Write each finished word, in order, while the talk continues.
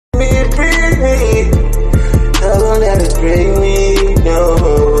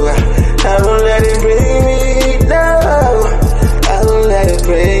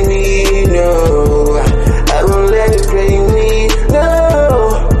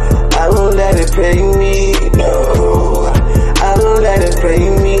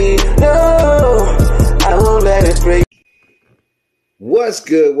What's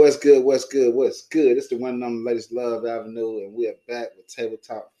good? What's good? What's good? What's good? It's the one and only Latest Love Avenue, and we are back with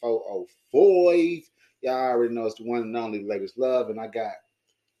Tabletop 405. Y'all already know it's the one and only Latest Love, and I got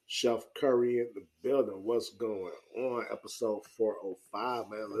Chef Curry in the building. What's going on? Episode 405,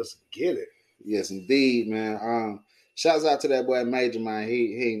 man. Let's get it. yes, indeed, man. Shouts out to that boy Major, man.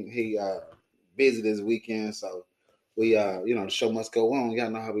 He busy this weekend, so we the show must go on. Y'all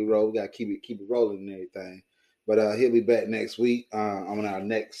know how we roll. We gotta keep it rolling and everything. But he'll be back next week on our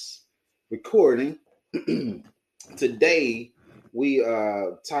next recording. Today we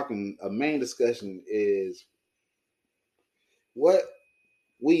talking. A main discussion is what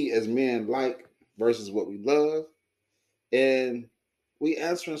we as men like versus what we love, and we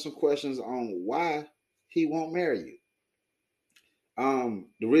answering some questions on why he won't marry you.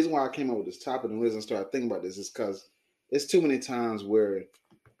 The reason why I came up with this topic and the reason I started thinking about this is because it's too many times where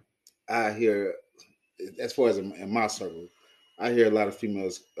I hear, as far as in my circle, I hear a lot of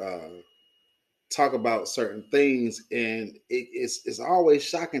females talk about certain things, and it's always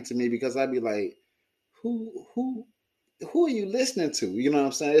shocking to me because I'd be like, who are you listening to? You know what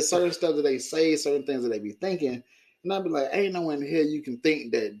I'm saying? It's certain stuff that they say, certain things that they be thinking, and I'd be like, ain't no one here you can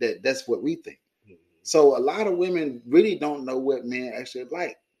think that's what we think. So a lot of women really don't know what men actually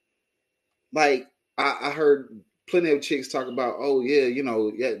like. Like I heard plenty of chicks talk about, oh yeah,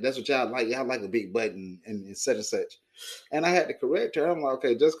 that's what y'all like. Y'all like a big butt and such and such. And I had to correct her. I'm like,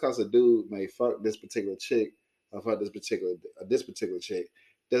 okay, just because a dude may fuck this particular chick or fuck this particular chick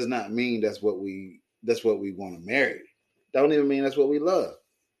does not mean that's what we want to marry. Don't even mean that's what we love.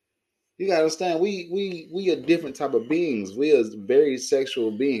 You gotta understand, we are different type of beings. We are very sexual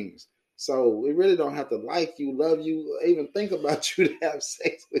beings. So we really don't have to like you, love you, or even think about you to have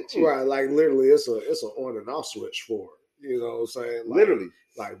sex with you. Right, like literally it's a on and off switch for it. You know what I'm saying? Like, literally.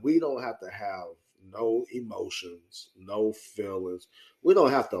 Like we don't have to have no emotions, no feelings. We don't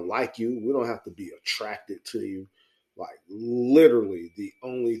have to like you. We don't have to be attracted to you. Like literally the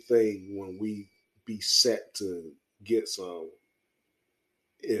only thing when we be set to get some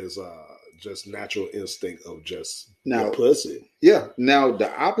is just natural instinct of just now pussy. Yeah. Now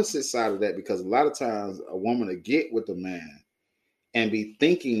the opposite side of that, because a lot of times a woman will get with a man and be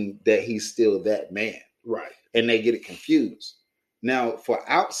thinking that he's still that man. Right. And they get it confused. Now, for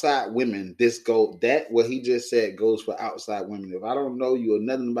outside women, what he just said goes for outside women. If I don't know you or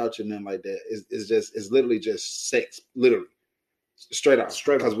nothing about you, nothing like that, it's literally just sex, literally, straight off,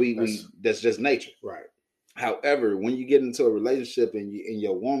 because that's just nature. Right. However, when you get into a relationship and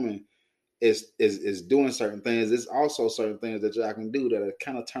your woman is doing certain things, there's also certain things that y'all can do that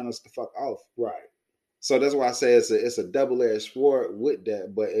kind of turn us the fuck off. Right. So that's why I say it's a double-edged sword with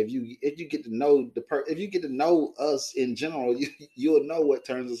that. But if you get to know if you get to know us in general, you'll know what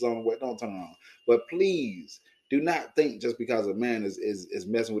turns us on and what don't turn on. But please do not think just because a man is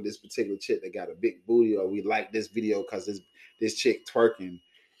messing with this particular chick that got a big booty, or we like this video because this chick twerking,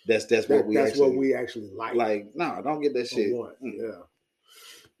 that's what we actually like. Like, no, don't get that shit.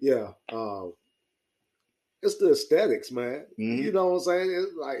 Yeah. It's the aesthetics, man. Mm-hmm. You know what I'm saying?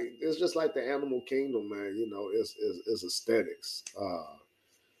 It's just like the animal kingdom, man. You know, it's aesthetics.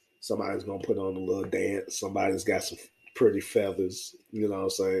 Somebody's gonna put on a little dance. Somebody's got some pretty feathers. You know what I'm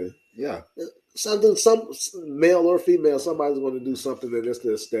saying? Yeah. Some male or female, somebody's going to do something that is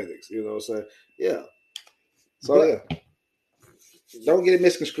the aesthetics. You know what I'm saying? Yeah. So don't get it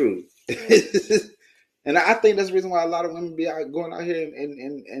misconstrued. And I think that's the reason why a lot of women be going out here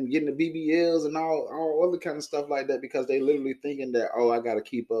and getting the BBLs and all other kind of stuff like that, because they literally thinking that, oh, I got to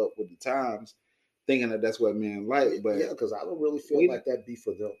keep up with the times, thinking that that's what men like. But yeah, because I don't really feel like that be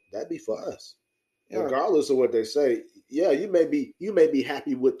for them. That be for us. Yeah. Regardless of what they say, yeah, you may be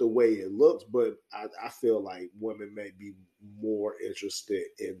happy with the way it looks, but I feel like women may be more interested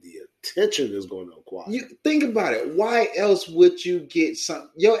in the attention it's going to acquire. You think about it. Why else would you get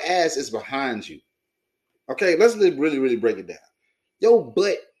some? Your ass is behind you. Okay, let's really, really break it down. Your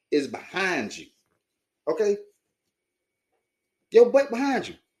butt is behind you. Okay? Your butt behind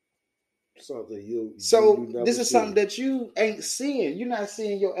you. Something this is something that you ain't seeing. You're not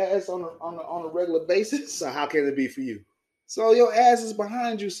seeing your ass on a regular basis. So how can it be for you? So your ass is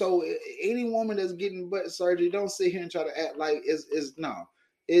behind you. So any woman that's getting butt surgery, don't sit here and try to act like it's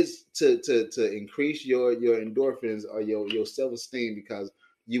to increase your endorphins or your self-esteem, because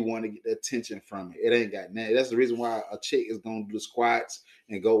you want to get the attention from it. It ain't got nothing. That's the reason why a chick is gonna do squats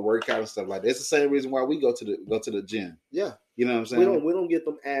and go work out and stuff like that. It's the same reason why we go to the gym. Yeah. You know what I'm saying? We don't get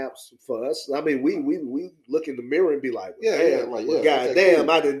them abs for us. I mean, we look in the mirror and be like, God damn,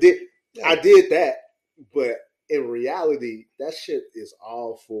 I did that, but in reality, that shit is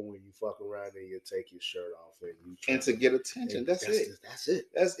all for when you fuck around and you take your shirt off and you try and to get attention. That's it. That's it.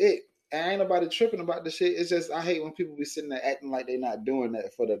 That's it. And ain't nobody tripping about the shit. It's just I hate when people be sitting there acting like they're not doing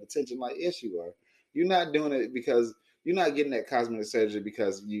that for the attention. Like, yes, you are. You're not doing it because you're not getting that cosmetic surgery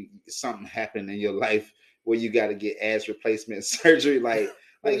because something happened in your life where you got to get ass replacement surgery. Like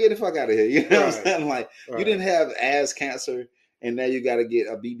get the fuck out of here. You know what I'm saying? Like, you didn't have ass cancer and now you got to get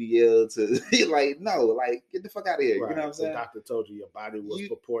a BBL to like, no, like, get the fuck out of here. You know what I'm saying? The doctor told you your body was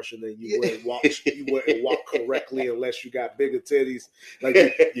proportionate. You wouldn't walk correctly unless you got bigger titties. Like,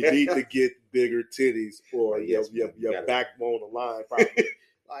 you need to get bigger titties or your backbone aligned properly.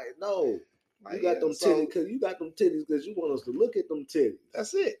 Like, no. You got them titties because you want us to look at them titties.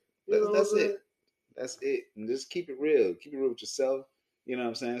 That's it. That's it. That's it. And just keep it real. Keep it real with yourself. You know what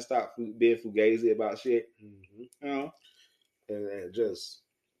I'm saying? Stop being fugazi about shit. Mm-hmm. You know? And just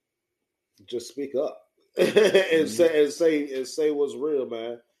speak up and say what's real,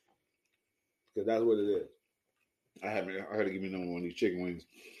 man. Because that's what it is. I had to give me another one of these chicken wings.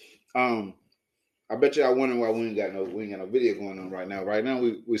 I bet you I wonder why we ain't got no video going on right now. Right now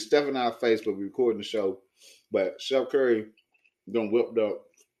we're stuffing our face, but we're recording the show. But Chef Curry done whipped up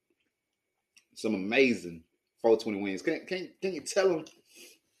some amazing 420 wings. Can you tell them?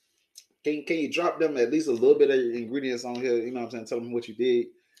 Can you drop them at least a little bit of ingredients on here? You know what I'm saying? Tell them what you did.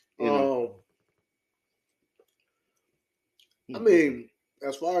 You know? I mean,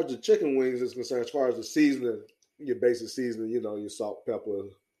 as far as the chicken wings is concerned, as far as the seasoning, your basic seasoning, your salt, pepper,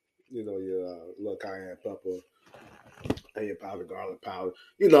 your little cayenne pepper, and your powdered garlic powder.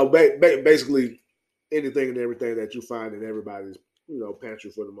 Basically anything and everything that you find in everybody's, pantry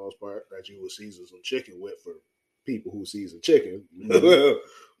for the most part that you would season some chicken with for people who season chicken. Mm-hmm.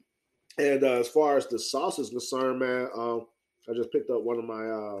 And as far as the sauce is concerned, man, I just picked up one of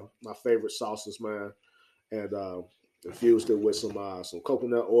my favorite sauces, man, and infused it with some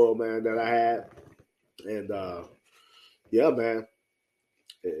coconut oil, man, that I had, and yeah, man,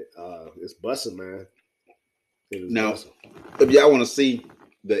 it's busting, man. It is now, busting. If y'all want to see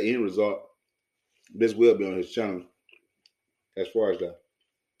the end result, this will be on his channel. As far as that,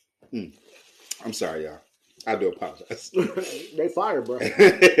 I'm sorry, y'all. I do apologize. They fired, bro.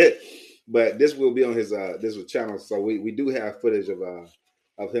 But this will be on his channel, so we do have footage of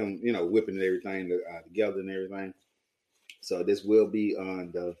him, whipping and everything together and everything. So this will be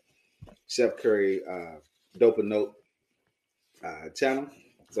on the Chef Curry Dope and Note channel.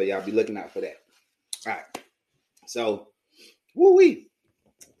 So y'all be looking out for that. All right. So, woo-wee.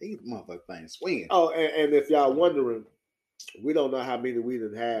 These motherfucking things swinging. Oh, and if y'all wondering, we don't know how many we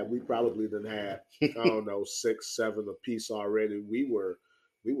done had. We probably done had, I don't know, 6, 7 a piece already. We were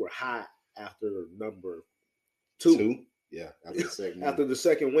hot after number 2. Yeah, after the second after the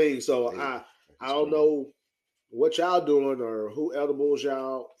second wing. So I don't know what y'all doing or who edibles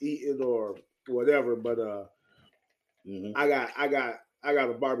y'all eating or whatever, but I got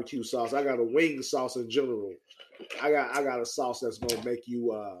a barbecue sauce. I got a wing sauce in general. I got a sauce that's gonna make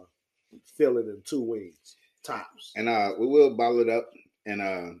you fill it in 2 wings tops. And we will bottle it up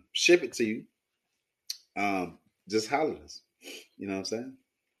and ship it to you. Just holler at us. You know what I'm saying?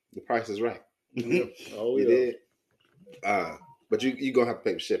 The price is right. Yeah. Oh, you did. But you gonna have to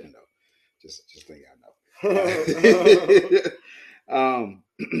pay for shipping though. Just think I know.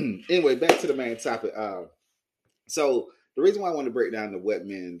 Anyway, back to the main topic. So the reason why I want to break down the what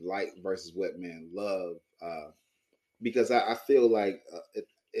men like versus what men love, because I feel like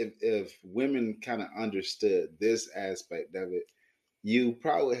if women kind of understood this aspect of it, you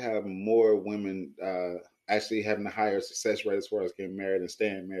probably have more women actually having a higher success rate as far as getting married and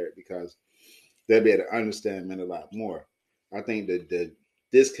staying married, because they'll be able to understand men a lot more. I think that the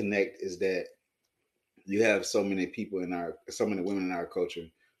disconnect is that you have so many women in our culture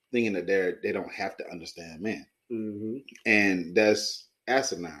thinking that they don't have to understand men. Mm-hmm. And that's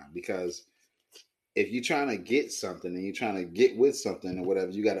asinine, because if you're trying to get something and you're trying to get with something or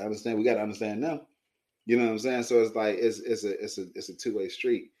whatever, you got to understand. We got to understand them. You know what I'm saying? So it's like it's a two-way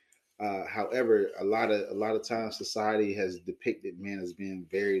street. However, a lot of times society has depicted men as being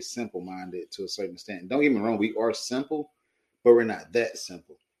very simple-minded to a certain extent. Don't get me wrong, we are simple, but we're not that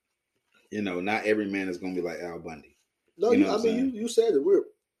simple. Not every man is going to be like Al Bundy. No, you said it.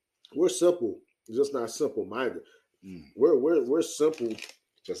 We're simple, just not simple-minded. We're simple,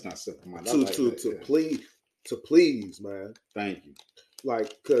 just not simple-minded. To please, man. Thank you.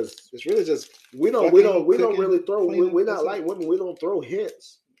 Like, because it's really just we don't really throw. We're not like women. We don't throw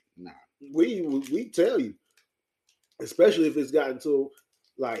hints. Nah. We tell you, especially if it's gotten to,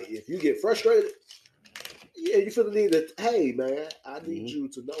 like, if you get frustrated, Yeah, you feel the need that. Hey, man, I need Mhm. you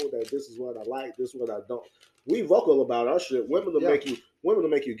to know that this is what I like, this is what I don't. We vocal about our shit. Women will Yeah.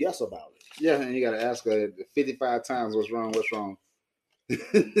 make you guess about it. Yeah, and you got to ask her 55 times what's wrong, what's wrong.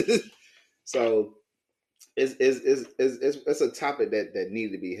 So it's a topic that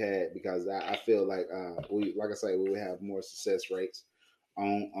needs to be had because I feel like like I say, we would have more success rates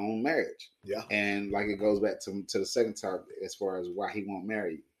on marriage. Yeah. And like it goes back to the second topic as far as why he won't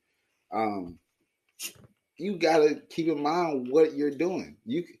marry you. You gotta keep in mind what you're doing.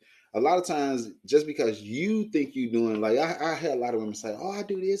 You a lot of times just because you think you're doing, like I hear a lot of women say, "Oh, I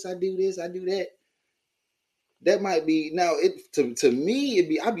do this, I do this, I do that." That might be now. It to me,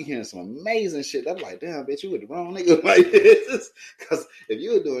 I'd be hearing some amazing shit. I'm like, damn, bitch, you with the wrong nigga like this. Because if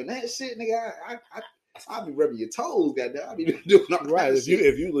you were doing that shit, nigga, I'd be rubbing your toes, goddamn. I'd be doing all Right. kind of shit.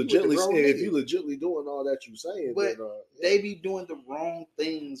 If you with the wrong legitly nigga. doing all that you saying, But then they be doing the wrong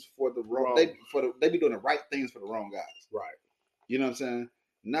things for the wrong. Wrong. They be doing the right things for the wrong guys. right. You know what I'm saying?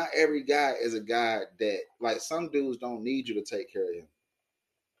 Not every guy is a guy that, like, some dudes don't need you to take care of him.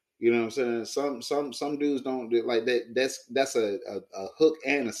 You know what I'm saying? Some dudes don't do like that. That's a hook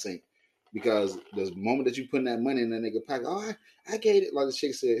and a sink, because the moment that you put that money in that nigga pocket, oh, I gave it, like the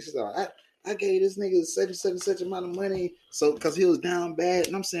chick said, she's like, I gave this nigga such amount of money, so because he was down bad,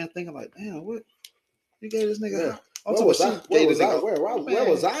 and I'm thinking like, damn, what you gave this nigga? Yeah. Where was I? Where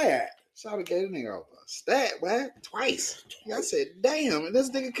was I at? Shout gave this nigga a stat, man, twice. Yeah, I said, damn, and this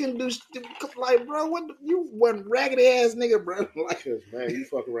nigga couldn't do like, bro, what you one raggedy ass nigga, bro. Like, man, you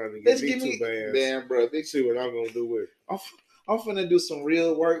fuck around and get me 2 bands. Man, bro, they see what I'm gonna do with it. I'm finna do some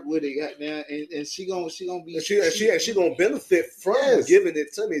real work with it, goddamn, and she gonna be she gonna benefit from giving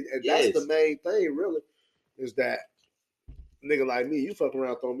it to me, and that's the main thing, really, is that nigga like me, you fuck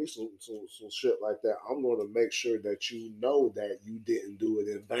around throwing me some shit like that. I'm gonna make sure that you know that you didn't do it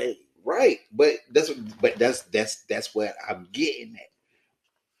in vain. Right, but that's what I'm getting at.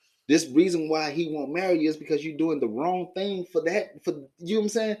 This reason why he won't marry you is because you're doing the wrong thing for that. For you know what I'm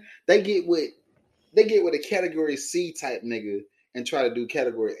saying? They get with a category C type nigga and try to do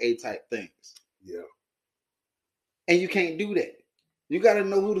category A type things. Yeah. And you can't do that. You gotta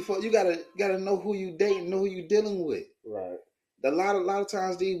know who the fuck you gotta know who you dating, know who you dealing with. Right. A lot of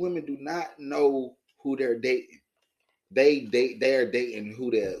times these women do not know who they're dating. They are dating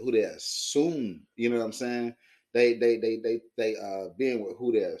who they assume. You know what I'm saying? They being with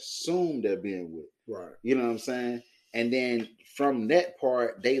who they assume they're being with. Right. You know what I'm saying? And then from that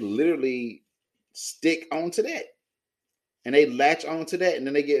part, they literally stick onto that. And they latch onto that, and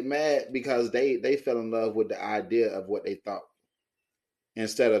then they get mad because they fell in love with the idea of what they thought,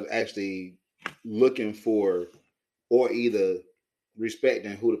 instead of actually looking for or either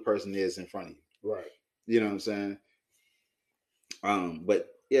respecting who the person is in front of you. Right. You know what I'm saying? But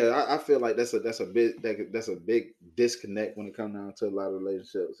yeah, I feel like that's a big disconnect when it comes down to a lot of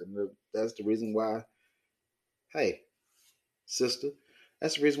relationships, and that's the reason why. Hey, sister,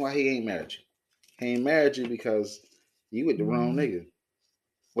 that's the reason why he ain't married you. He ain't married you because you with the wrong nigga,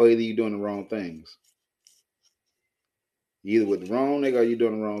 or either you doing the wrong things. You either with the wrong nigga or you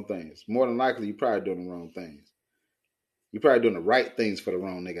doing the wrong things. More than likely, you probably doing the wrong things. You probably doing the right things for the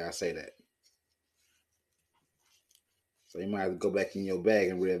wrong nigga. I say that. So you might have to go back in your bag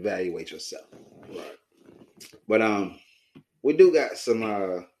and reevaluate yourself. Right. But we do got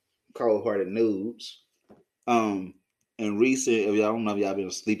some cold-hearted news. In recent, if y'all don't know if y'all been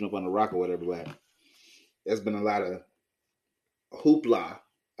sleeping up on the rock or whatever, but there's been a lot of hoopla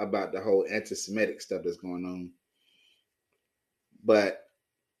about the whole anti-Semitic stuff that's going on. But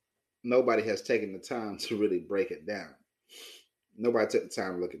nobody has taken the time to really break it down. Nobody took the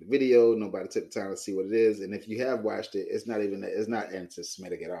time to look at the video. Nobody took the time to see what it is. And if you have watched it, it's not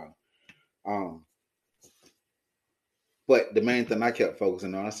anti-Semitic at all. But the main thing I kept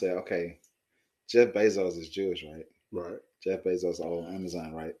focusing on, I said, okay, Jeff Bezos is Jewish, right? Right. Jeff Bezos owns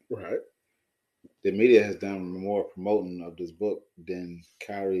Amazon, right? Right. The media has done more promoting of this book than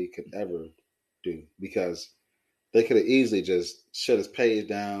Kyrie could ever do, because they could have easily just shut his page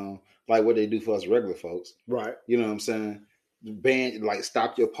down like what they do for us regular folks. Right. You know what I'm saying? Ban, like,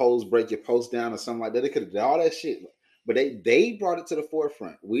 stop your post, break your post down or something like that. They could have done all that shit. But they brought it to the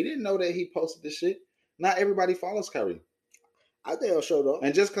forefront. We didn't know that he posted this shit. Not everybody follows Kyrie. I think I'll show up.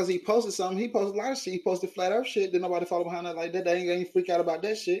 And just because he posted something, he posted a lot of shit. He posted flat earth shit. Then nobody follow behind that like that. They ain't freak out about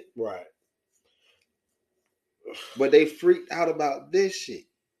that shit. Right. But they freaked out about this shit.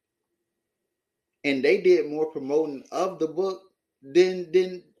 And they did more promoting of the book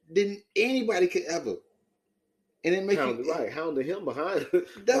than anybody could ever. And it makes hounded him behind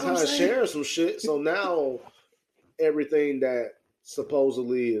behind sharing some shit. So now everything that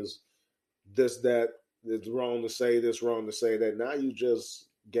supposedly is this, that, it's wrong to say this, wrong to say that. Now you just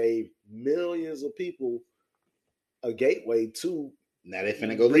gave millions of people a gateway to Now they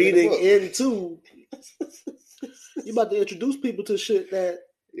finna go reading look at the book. into. You about to introduce people to shit that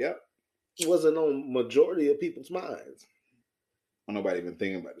Yep. wasn't on majority of people's minds. Nobody been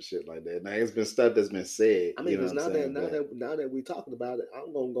thinking about the shit like that. Now it's been stuff that's been said. I mean, because now that we talking about it,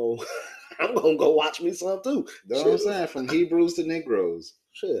 I'm gonna go. I'm gonna go watch me some too. You know what I'm saying? From Hebrews to Negroes.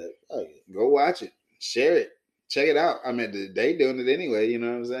 Shit. Oh, yeah. Go watch it. Share it. Check it out. I mean, they doing it anyway. You know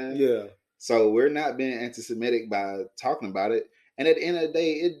what I'm saying? Yeah. So we're not being anti-Semitic by talking about it. And at the end of the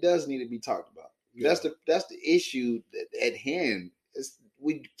day, it does need to be talked about. Yeah. That's the issue at hand.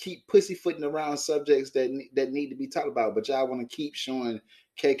 We keep pussyfooting around subjects that need to be talked about, but y'all want to keep showing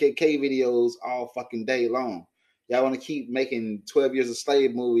KKK videos all fucking day long. Y'all want to keep making 12 Years a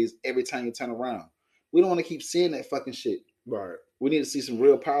Slave movies every time you turn around. We don't want to keep seeing that fucking shit. Right. We need to see some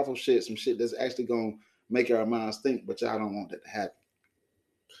real powerful shit, some shit that's actually going to make our minds think, but y'all don't want that to happen.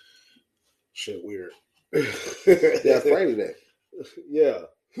 Shit weird. They're afraid of that. Yeah.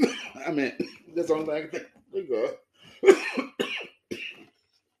 I mean, that's the only thing I can think. There you go.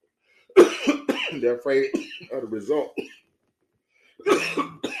 They're afraid of the result.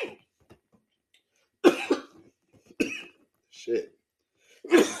 Shit.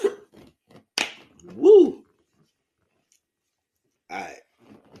 Woo. All right.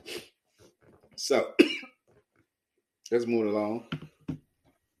 So, let's move along.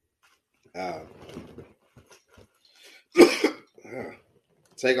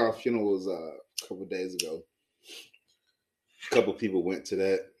 Takeoff funeral was a couple days ago. A couple people went to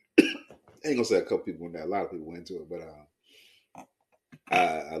that. I ain't gonna say a couple people went there. A lot of people went to it, but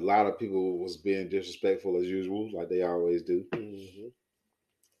a lot of people was being disrespectful as usual, like they always do. Mm-hmm.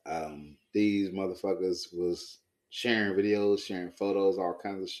 These motherfuckers was sharing videos, sharing photos, all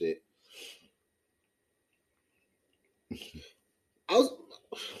kinds of shit.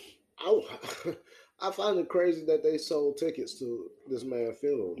 I find it crazy that they sold tickets to this man's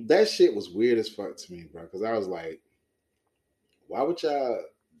funeral. That shit was weird as fuck to me, bro. Because I was like, why would y'all?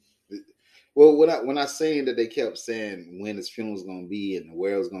 Well, when I seen that they kept saying when his funeral was gonna be and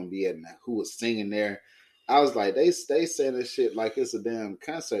where it was gonna be and who was singing there, I was like, they saying this shit like it's a damn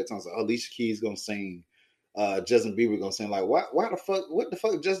concert. I was like, Alicia Keys gonna sing, Justin Bieber gonna sing. Like, why the fuck? What the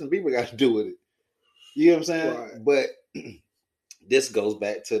fuck Justin Bieber got to do with it? You know what I'm saying? Right. But this goes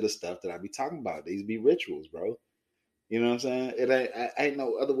back to the stuff that I be talking about. These be rituals, bro. You know what I'm saying? It ain't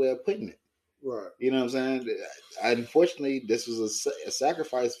no other way of putting it. Right. You know what I'm saying? Unfortunately, this was a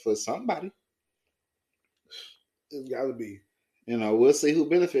sacrifice for somebody. It's got to be. You know, we'll see who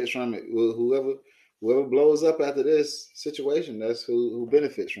benefits from it. Whoever blows up after this situation, that's who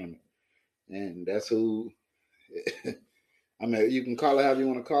benefits from it, and that's who. I mean, you can call it however you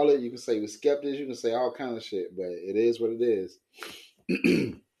want to call it. You can say we're skeptics. You can say all kinds of shit, but it is what it is.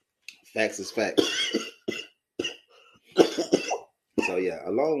 Facts is facts. So yeah,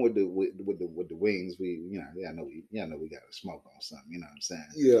 along with the wings, we I know we got to smoke on something. You know what I'm saying?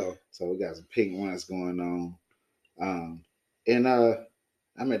 Yeah. So we got some pink ones going on, and I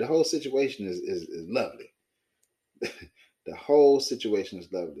mean the whole situation is lovely. The whole situation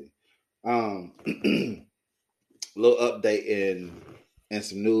is lovely. Little update in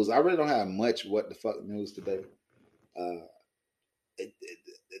some news. I really don't have much what the fuck news today.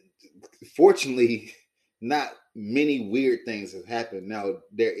 Fortunately, not many weird things have happened. Now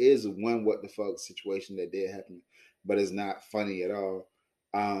there is one what the fuck situation that did happen, but it's not funny at all.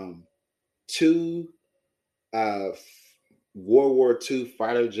 Two World War II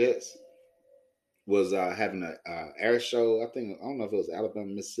fighter jets was having an air show. I don't know if it was Alabama,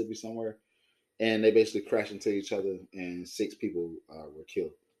 Mississippi, somewhere, and they basically crashed into each other, and 6 people were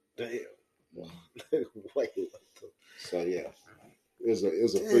killed. Damn. Wait. So yeah, it was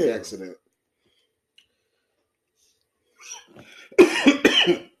a freak accident.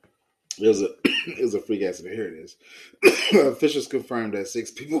 It was a freak accident. Here it is. Officials confirmed that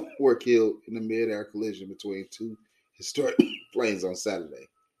 6 people were killed in a mid-air collision between 2 historic planes on Saturday.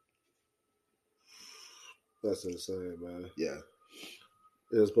 That's insane, man. Yeah.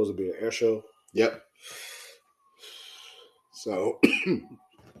 It was supposed to be an air show? Yep. So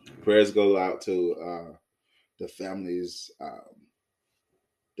prayers go out to the families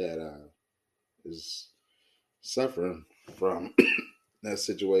that is suffering from that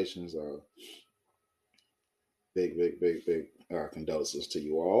situation. So big condolences to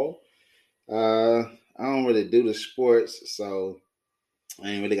you all. I don't really do the sports, so I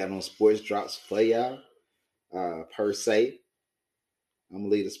ain't really got no sports drops for y'all per se. I'm gonna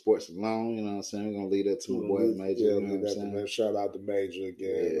leave the sports alone. You know what I'm saying? We're gonna lead up to my boy Major. Yeah, you know what I'm saying? Shout out to Major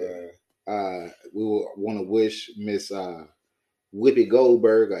again, man. We will want to wish Miss Whoopi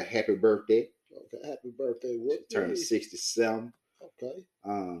Goldberg a happy birthday. Okay, happy birthday, Whitney. She turned 67. Okay.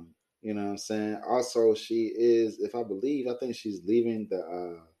 You know what I'm saying? Also, she is, if I believe, I think she's leaving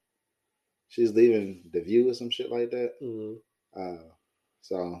the View or some shit like that. Mm-hmm.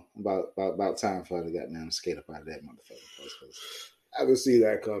 So about time for her to get down and skate up out of that motherfucking place. I can see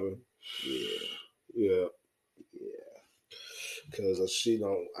that coming. Yeah. Because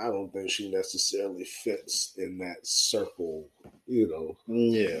I don't think she necessarily fits in that circle,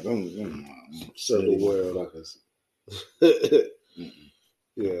 Yeah, circle world.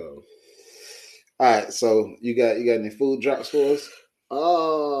 Yeah. All right, so you got any food drops for us?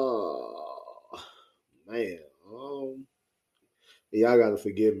 Oh man, y'all gotta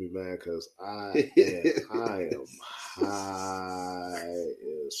forgive me, man, because I am high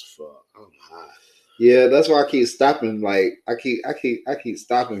as fuck. I'm high. Yeah, that's why I keep stopping. Like I keep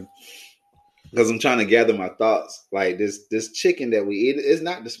stopping because I'm trying to gather my thoughts. Like this chicken that we eat, it's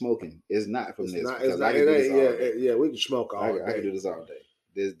not the smoking. It's not from this. Because I can do this all day. Yeah, we can smoke all day. I can do this all day.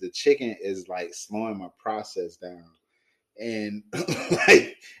 The chicken is like slowing my process down, and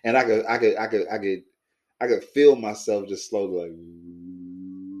like, and I could feel myself just slowly like.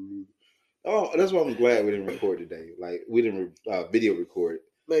 Oh, that's why I'm glad we didn't record today. Like we didn't video record.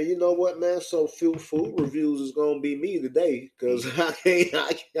 Man, you know what, man? So few food reviews is gonna be me today because I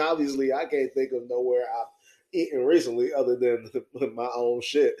can't think of nowhere I've eaten recently other than my own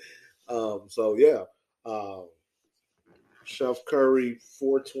shit. So yeah, Chef Curry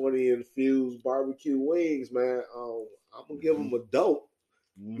 420 infused barbecue wings, man. I'm gonna give them a dope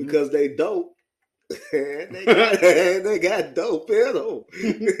because they dope. And they got dope in them.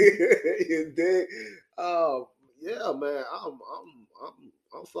 You dig? Yeah, man.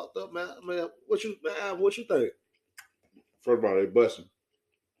 I'm fucked up, man. What you think? First of all, they busting.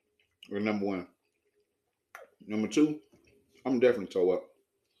 We're number one. Number two, I'm definitely toe up.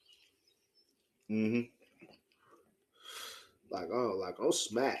 Like I'm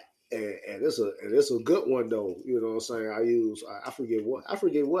smacked. And it's a good one though. You know what I'm saying? I forget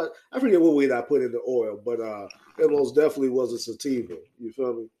what weed I put in the oil, but it most definitely was a sativa. You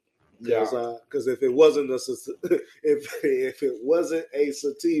feel me? Because if it wasn't if it wasn't a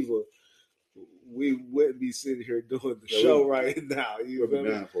sativa, we wouldn't be sitting here doing the show right now. You feel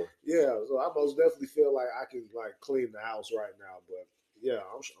me? Yeah, so I most definitely feel like I can like clean the house right now. But yeah,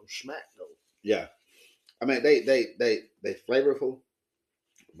 I'm smacked though. Yeah, I mean they flavorful,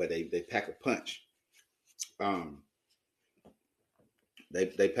 but they pack a punch.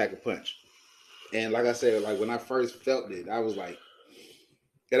 They pack a punch, and like I said, like when I first felt it, I was like,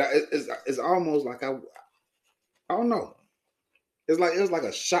 it's almost like I don't know. It was like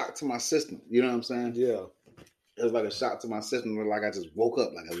a shock to my system. You know what I'm saying? Yeah. It was like a shock to my system. Like I just woke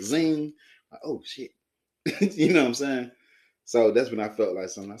up like a zing. Like, oh shit. You know what I'm saying? So that's when I felt like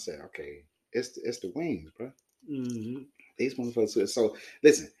something. I said, okay, it's the wings, bro. Mm-hmm. These motherfuckers. So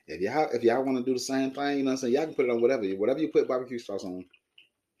listen, if y'all want to do the same thing, you know what I'm saying? Y'all can put it on whatever you put barbecue sauce on.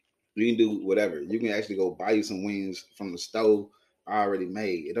 You can do whatever. You can actually go buy you some wings from the stove already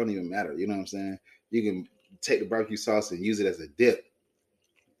made. It don't even matter. You know what I'm saying? You can take the barbecue sauce and use it as a dip.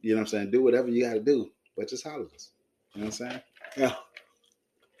 You know what I'm saying? Do whatever you got to do, but just holler us. You know what I'm saying? Yeah.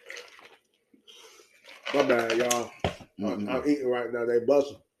 My bad, y'all. Mm-hmm. I'm eating right now. They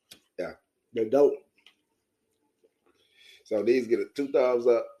busting. Yeah. They're dope. So these get 2 thumbs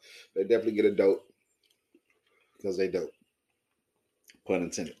up. They definitely get a dope because they dope. Pun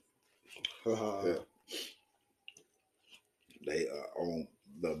intended. Yeah. They are on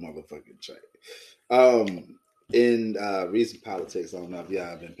the motherfucking track. In recent politics, I don't know if y'all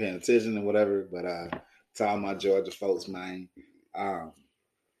have been paying attention or whatever, but to all my Georgia folks, man,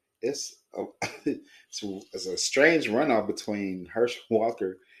 it's a strange runoff between Herschel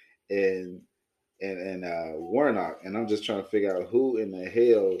Walker and Warnock, and I'm just trying to figure out who in the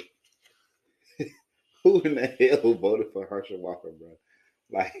hell voted for Herschel Walker, bro.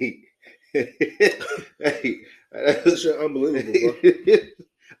 Like, that's unbelievable, bro.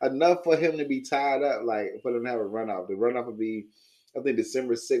 Enough for him to be tied up, like for them to have a runoff. The runoff would be, I think,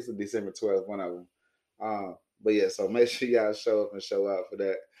 December 6th or December 12th, one of them. But yeah, so make sure y'all show up and show out for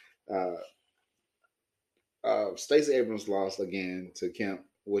that. Stacey Abrams lost again to Kemp,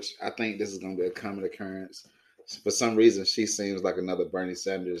 which I think this is going to be a common occurrence. For some reason, she seems like another Bernie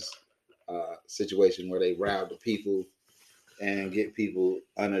Sanders situation where they rile the people and get people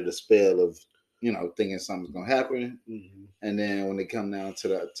under the spell of, thinking something's gonna happen, and then when they come down to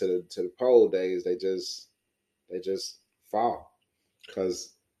the poll days, they just fall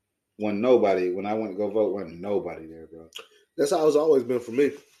because when I went to go vote, wasn't nobody there, bro. That's how it's always been for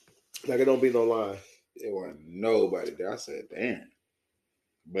me. Like it don't be no line. There wasn't nobody there. I said, damn.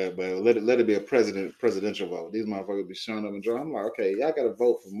 But let it be a presidential vote. These motherfuckers be showing up and drawing. I'm like, okay, y'all got to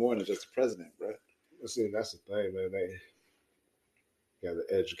vote for more than just the president, bro. See, that's the thing, man. They got to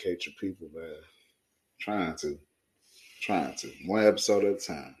educate your people, man. Trying to, one episode at a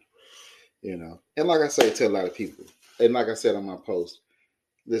time, you know. And like I say to a lot of people, and like I said on my post,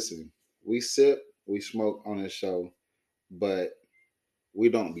 listen, we sip, we smoke on this show, but we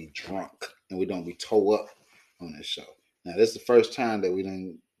don't be drunk and we don't be toe up on this show. Now, this is the first time that we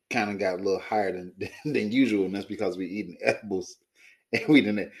done kind of got a little higher than usual, and that's because we eating edibles and we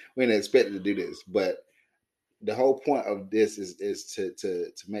didn't expect to do this. But the whole point of this is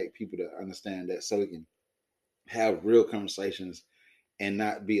to make people to understand that, so we can have real conversations and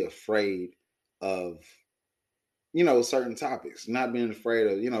not be afraid of, you know, certain topics. Not being afraid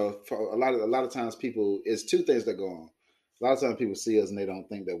of, you know, for a lot of times people, it's two things that go on. A lot of times people see us and they don't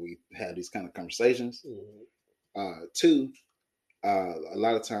think that we have these kind of conversations. Mm-hmm. Two, a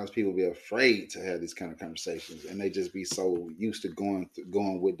lot of times people be afraid to have these kind of conversations, and they just be so used to going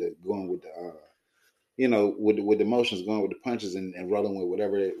with the you know, with the emotions, going with the punches, and rolling with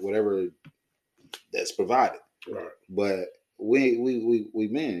whatever that's provided. Right. But we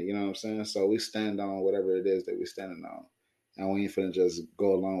men, you know what I'm saying? So we stand on whatever it is that we're standing on, and we ain't finna just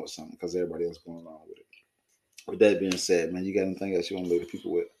go along with something because everybody else going along with it. With that being said, man, you got anything else you want to leave the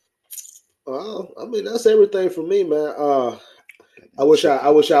people with? I mean, that's everything for me, man. I wish I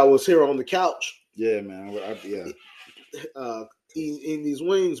was here on the couch. Yeah, man. Yeah. Eating these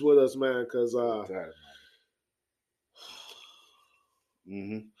wings with us, man, because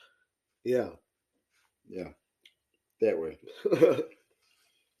mm-hmm. Yeah. That way. All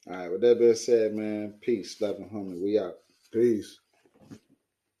right. With that being said, man, peace, love, and homie. We out. Peace.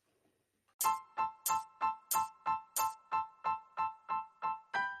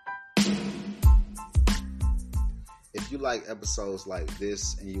 If you like episodes like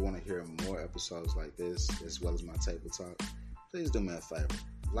this and you want to hear more episodes like this, as well as my table talk, please do me a favor.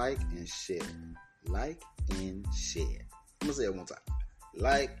 Like and share. Like and share. I'm going to say it one time.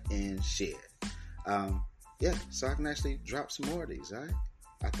 Like and share. Yeah, so I can actually drop some more of these, all right?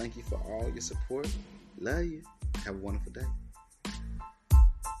 I thank you for all your support. Love you. Have a wonderful day.